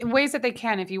 So ways that they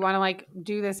can, if you want to like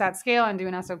do this at scale and do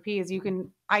an SOP, is you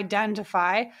can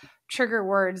identify trigger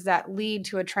words that lead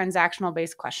to a transactional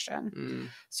based question.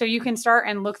 So you can start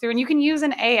and look through, and you can use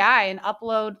an AI and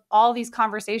upload all these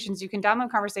conversations. You can download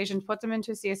conversations, put them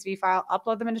into a CSV file,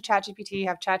 upload them into ChatGPT,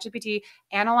 have ChatGPT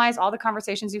analyze all the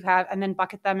conversations you've had, and then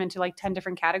bucket them into like 10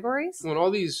 different categories. Well,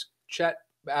 all these chat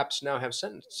apps now have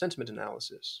sentiment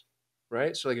analysis,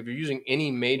 right? So like if you're using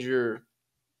any major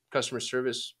customer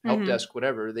service, help desk,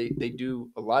 whatever, they do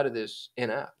a lot of this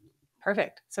in-app.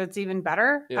 Perfect. So it's even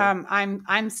better. Yeah.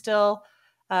 I'm still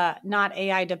not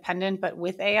AI dependent, but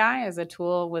with AI as a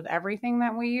tool with everything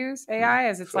that we use AI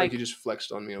as it's like you just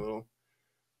flexed on me a little.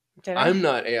 Did I? I'm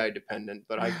not AI dependent,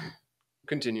 but I can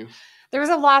continue. There was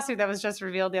a lawsuit that was just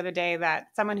revealed the other day that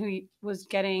someone who was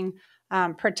getting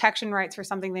protection rights for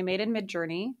something they made in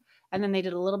Midjourney, and then they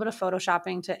did a little bit of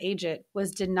photoshopping to age it,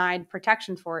 was denied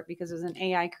protection for it because it was an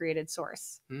AI created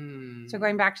source. So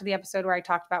going back to the episode where I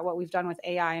talked about what we've done with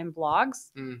AI and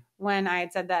blogs, when I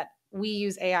had said that we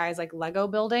use AI as like Lego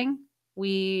building,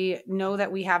 we know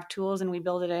that we have tools and we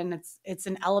build it in. It's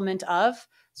an element of,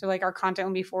 so like our content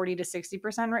will be 40 to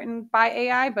 60% written by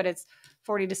AI, but it's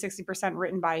 40 to 60%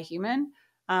 written by a human.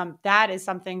 That is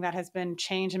something that has been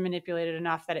changed and manipulated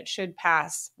enough that it should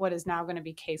pass what is now going to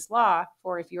be case law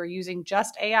for if you're using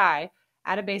just AI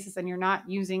at a basis and you're not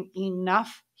using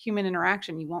enough human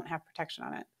interaction, you won't have protection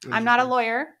on it. I'm not a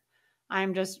lawyer.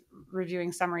 I'm just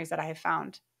reviewing summaries that I have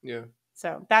found. Yeah.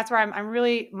 So that's where I'm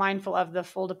really mindful of the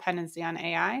full dependency on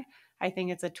AI. I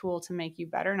think it's a tool to make you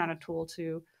better, not a tool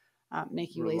to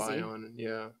make you rely lazy. on.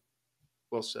 Yeah.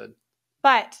 Well said.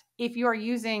 But if you are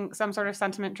using some sort of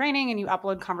sentiment training and you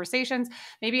upload conversations,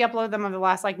 maybe upload them over the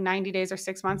last like 90 days or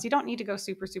 6 months. You don't need to go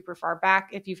super, super far back.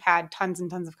 If you've had tons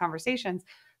and tons of conversations,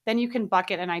 then you can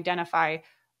bucket and identify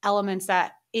elements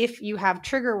that if you have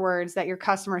trigger words that your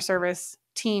customer service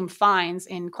team finds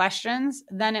in questions,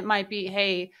 then it might be,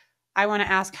 hey, I want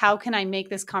to ask, how can I make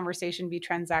this conversation be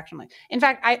transactional? In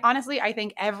fact, I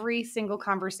think every single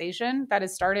conversation that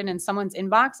is started in someone's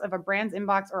inbox, of a brand's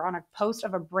inbox, or on a post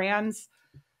of a brand's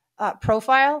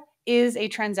profile is a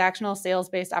transactional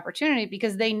sales-based opportunity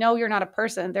because they know you're not a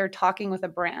person. They're talking with a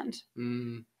brand.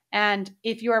 And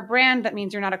if you're a brand, that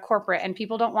means you're not a corporate, and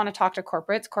people don't want to talk to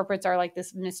corporates. Corporates are like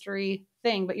this mystery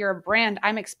thing, but you're a brand.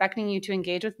 I'm expecting you to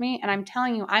engage with me, and I'm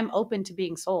telling you I'm open to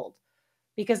being sold,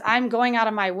 because I'm going out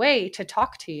of my way to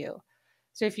talk to you.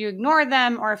 So if you ignore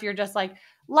them, or if you're just like,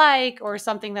 or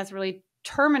something that's really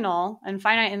terminal and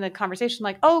finite in the conversation,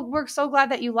 like, oh, we're so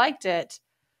glad that you liked it,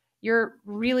 you're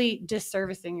really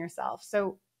disservicing yourself.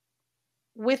 So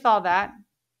with all that,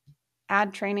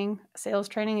 add training, sales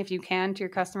training, if you can, to your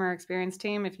customer experience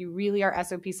team. If you really are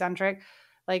SOP centric,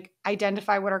 like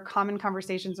identify what are common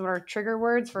conversations, what are trigger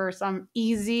words for some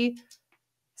easy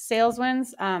sales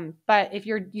wins. But if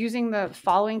you're using the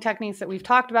following techniques that we've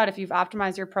talked about, if you've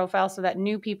optimized your profile so that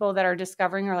new people that are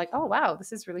discovering are like, oh, wow,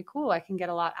 this is really cool, I can get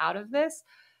a lot out of this.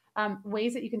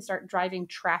 Ways that you can start driving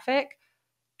traffic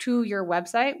to your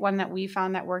website. One that we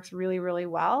found that works really, really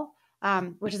well,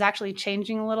 which is actually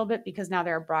changing a little bit because now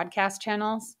there are broadcast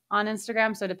channels on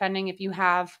Instagram. So depending if you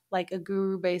have like a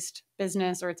guru-based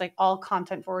business or it's like all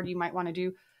content forward, you might want to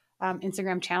do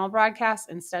Instagram channel broadcasts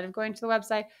instead of going to the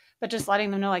website, but just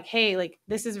letting them know like, hey, like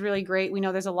this is really great. We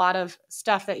know there's a lot of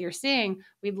stuff that you're seeing.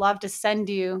 We'd love to send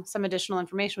you some additional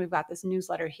information. We've got this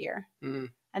newsletter here. And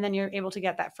then you're able to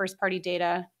get that first party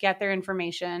data, get their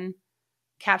information,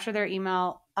 capture their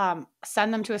email,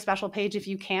 send them to a special page if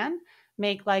you can,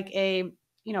 make like a,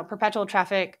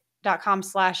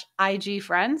 perpetualtraffic.com/IG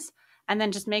friends, and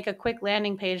then just make a quick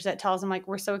landing page that tells them like,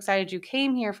 we're so excited you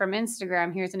came here from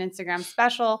Instagram. Here's an Instagram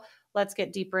special. Let's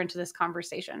get deeper into this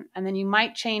conversation. And then you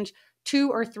might change 2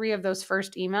 or 3 of those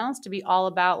first emails to be all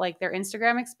about like their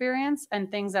Instagram experience and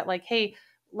things that like, hey,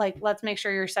 like, let's make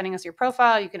sure you're sending us your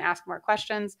profile. You can ask more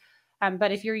questions.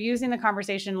 But if you're using the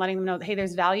conversation, letting them know that, hey,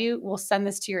 there's value, we'll send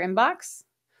this to your inbox.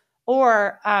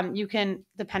 Or you can,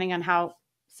 depending on how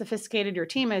sophisticated your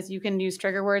team is, you can use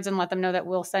trigger words and let them know that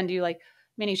we'll send you like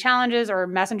mini challenges or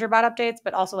messenger bot updates,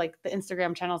 but also like the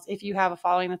Instagram channels. If you have a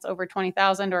following that's over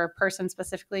 20,000 or a person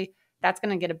specifically, that's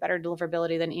going to get a better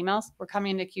deliverability than emails. We're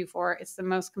coming into Q4. It's the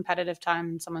most competitive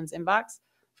time in someone's inbox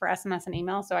for SMS and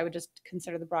email. So I would just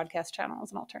consider the broadcast channel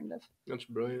as an alternative. That's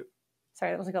brilliant.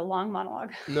 Sorry, that was like a long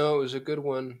monologue. No, it was a good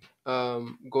one.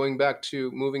 Going back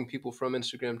to moving people from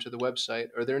Instagram to the website,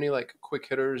 are there any like quick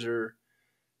hitters or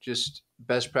just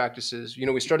best practices?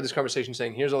 We started this conversation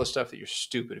saying, here's all the stuff that you're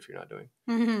stupid if you're not doing.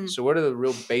 Mm-hmm. So what are the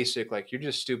real basic, like you're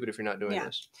just stupid if you're not doing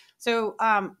this? So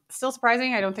still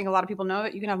surprising. I don't think a lot of people know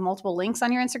that you can have multiple links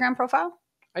on your Instagram profile.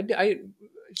 I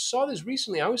saw this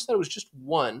recently. I always thought it was just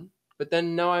one, but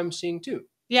then now I'm seeing 2.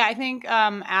 Yeah, I think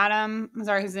Adam,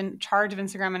 who's in charge of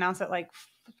Instagram, announced it like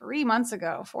 4 months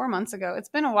ago. It's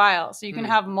been a while. So you can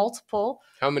have multiple.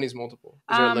 How many is multiple?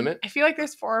 Is there a limit? I feel like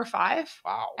there's 4 or 5.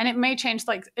 Wow. And it may change,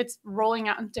 like it's rolling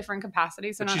out in different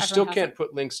capacities. So but you still can't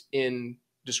put links in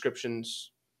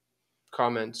descriptions,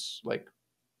 comments, like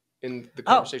in the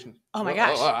conversation. Oh my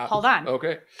gosh. Hold on.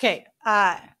 Okay.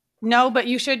 No, but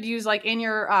you should use like in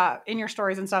your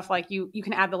stories and stuff, like you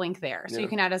can add the link there. So you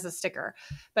can add as a sticker.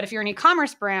 But if you're an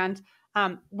e-commerce brand,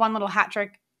 one little hat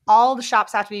trick, all the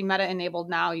shops have to be meta enabled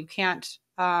now. You can't,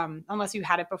 unless you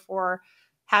had it before,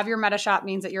 have your meta shop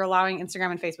means that you're allowing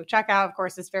Instagram and Facebook checkout. Of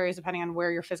course, this varies depending on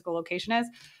where your physical location is,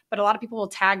 but a lot of people will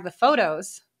tag the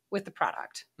photos with the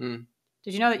product. Did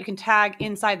you know that you can tag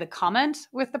inside the comment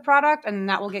with the product and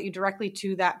that will get you directly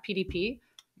to that PDP?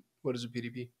 What is a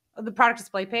PDP? The product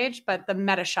display page, but the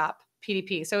meta shop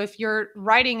PDP. So if you're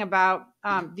writing about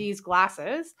these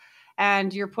glasses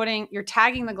and you're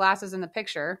tagging the glasses in the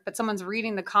picture, but someone's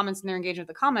reading the comments and they're engaged with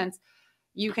the comments,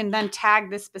 you can then tag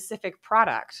this specific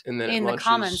product in the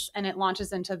comments and it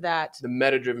launches into that. The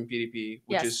meta-driven PDP,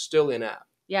 which is still in-app.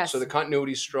 Yes. So the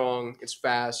continuity is strong, it's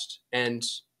fast, and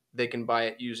they can buy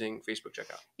it using Facebook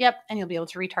checkout. Yep. And you'll be able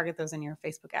to retarget those in your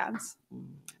Facebook ads.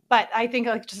 But I think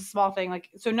like just a small thing, like,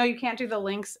 so no, you can't do the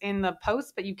links in the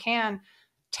post, but you can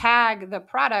tag the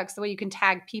products the way you can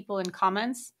tag people in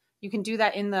comments. You can do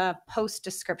that in the post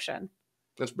description.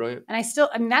 That's brilliant.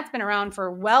 And that's been around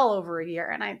for well over a year.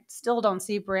 And I still don't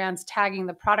see brands tagging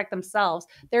the product themselves.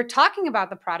 They're talking about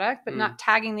the product, but not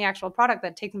tagging the actual product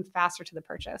that takes them faster to the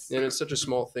purchase. And it's such a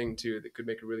small thing too, that could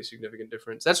make a really significant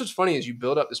difference. That's what's funny is you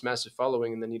build up this massive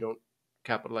following and then you don't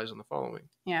capitalize on the following.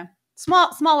 Yeah.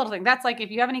 Small little thing. That's like if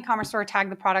you have an e-commerce store,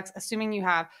 tag the products, assuming you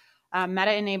have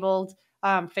meta enabled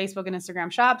Facebook and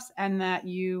Instagram shops and that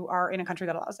you are in a country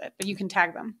that allows it, but you can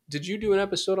tag them. Did you do an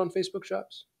episode on Facebook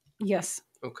shops? Yes.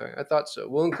 Okay. I thought so.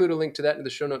 We'll include a link to that in the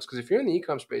show notes because if you're in the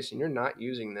e-com space and you're not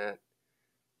using that,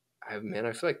 I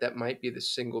feel like that might be the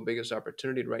single biggest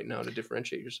opportunity right now to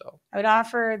differentiate yourself. I would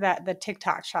offer that the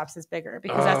TikTok shops is bigger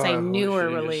because that's a newer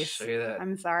release. Say that.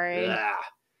 I'm sorry. Ugh.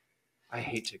 I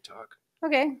hate TikTok.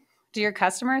 Okay. Do your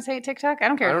customers hate TikTok? I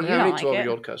don't care. I don't have any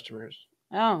 12-year-old customers.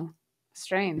 Oh,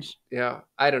 strange. Yeah.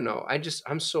 I don't know.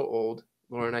 I'm so old,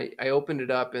 Lauren. I opened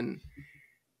it up and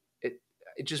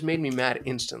it just made me mad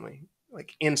instantly.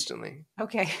 Like instantly.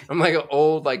 Okay. I'm like an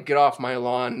old, like get off my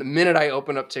lawn. The minute I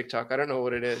open up TikTok, I don't know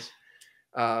what it is.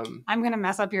 I'm going to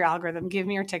mess up your algorithm. Give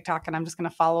me your TikTok and I'm just going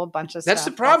to follow a bunch of stuff. That's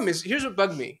the problem here's what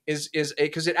bugged me is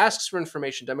because it asks for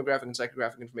information, demographic and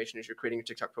psychographic information as you're creating your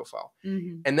TikTok profile.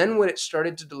 Mm-hmm. And then what it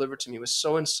started to deliver to me was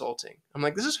so insulting. I'm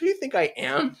like, this is who you think I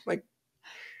am? Like,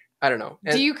 I don't know.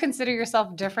 And do you consider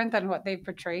yourself different than what they've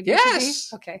portrayed?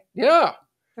 Yes. Okay. Yeah.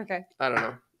 Okay. I don't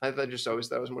know. I just always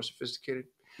thought I was more sophisticated.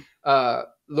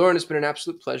 Lauren, it's been an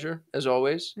absolute pleasure as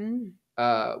always. We'd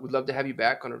love to have you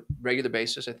back on a regular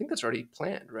basis. I think that's already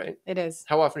planned, right? It is.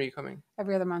 How often are you coming?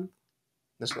 Every other month.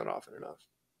 That's not often enough.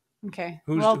 Okay.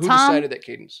 Who decided that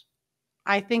cadence?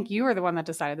 I think you were the one that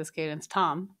decided this cadence,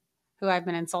 Tom, who I've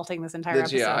been insulting this entire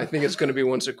episode. Yeah, I think it's going to be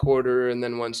once a quarter and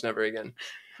then once never again.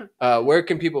 Where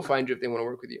can people find you if they want to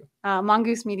work with you?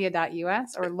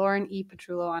 Mongoosemedia.us or Lauren E.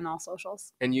 Petrullo on all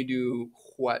socials. And you do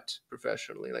what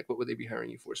professionally? Like, what would they be hiring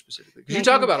you for specifically? Because you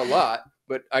talk about a lot,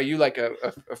 but are you like a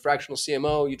fractional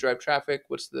CMO? You drive traffic?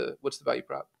 What's the value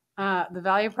prop? The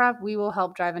value prop, we will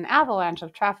help drive an avalanche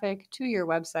of traffic to your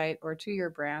website or to your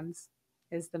brands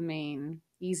is the main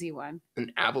easy one.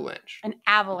 An avalanche. An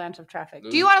avalanche of traffic.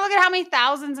 Do you want to look at how many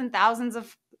thousands and thousands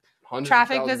of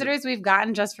traffic visitors we've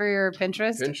gotten just for your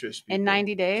Pinterest in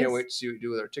 90 days? Can't wait to see what you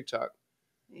do with our TikTok.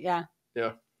 Yeah.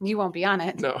 Yeah. You won't be on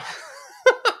it. No.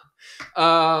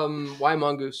 Why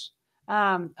Mongoose?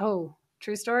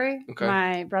 True story. Okay.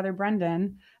 My brother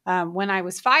Brendan, when I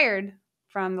was fired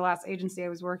from the last agency I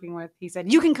was working with, he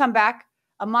said, you can come back.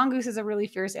 A mongoose is a really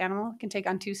fierce animal, can take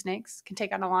on 2 snakes, can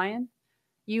take on a lion.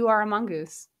 You are a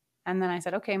mongoose. And then I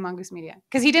said, okay, Mongoose Media.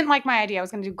 Because he didn't like my idea. I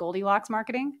was going to do Goldilocks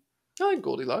marketing. I like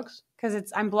Goldilocks.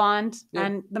 Because I'm blonde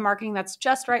and the marketing that's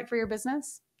just right for your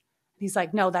business. He's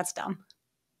like, no, that's dumb.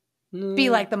 Be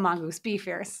like the mongoose. Be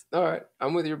fierce. All right.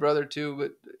 I'm with your brother too,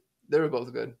 but they were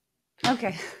both good.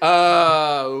 Okay.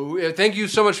 Thank you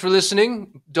so much for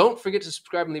listening. Don't forget to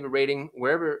subscribe and leave a rating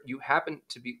wherever you happen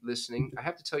to be listening. I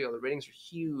have to tell you all, the ratings are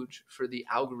huge for the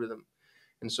algorithm.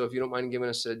 And so if you don't mind giving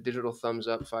us a digital thumbs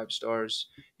up, 5 stars,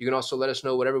 you can also let us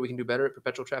know whatever we can do better at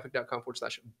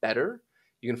perpetualtraffic.com/better.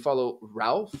 You can follow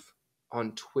Ralph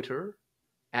on Twitter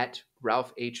at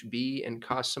RalphHB and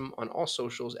Kasim on all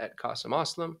socials at Kasim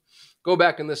Aslam. Go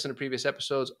back and listen to previous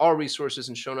episodes. All resources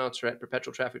and show notes are at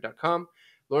perpetualtraffic.com.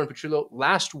 Lauren Petrullo,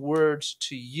 last words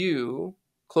to you,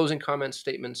 closing comments,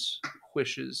 statements,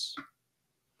 wishes.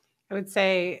 I would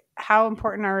say how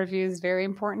important are reviews? Very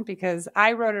important, because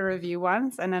I wrote a review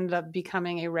once and ended up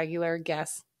becoming a regular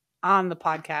guest on the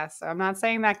podcast. So I'm not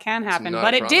saying that can happen,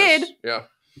 but it did. Yeah.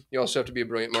 You also have to be a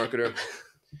brilliant marketer.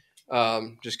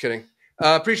 Just kidding.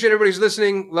 Appreciate everybody's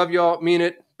listening. Love y'all. Mean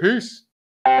it. Peace.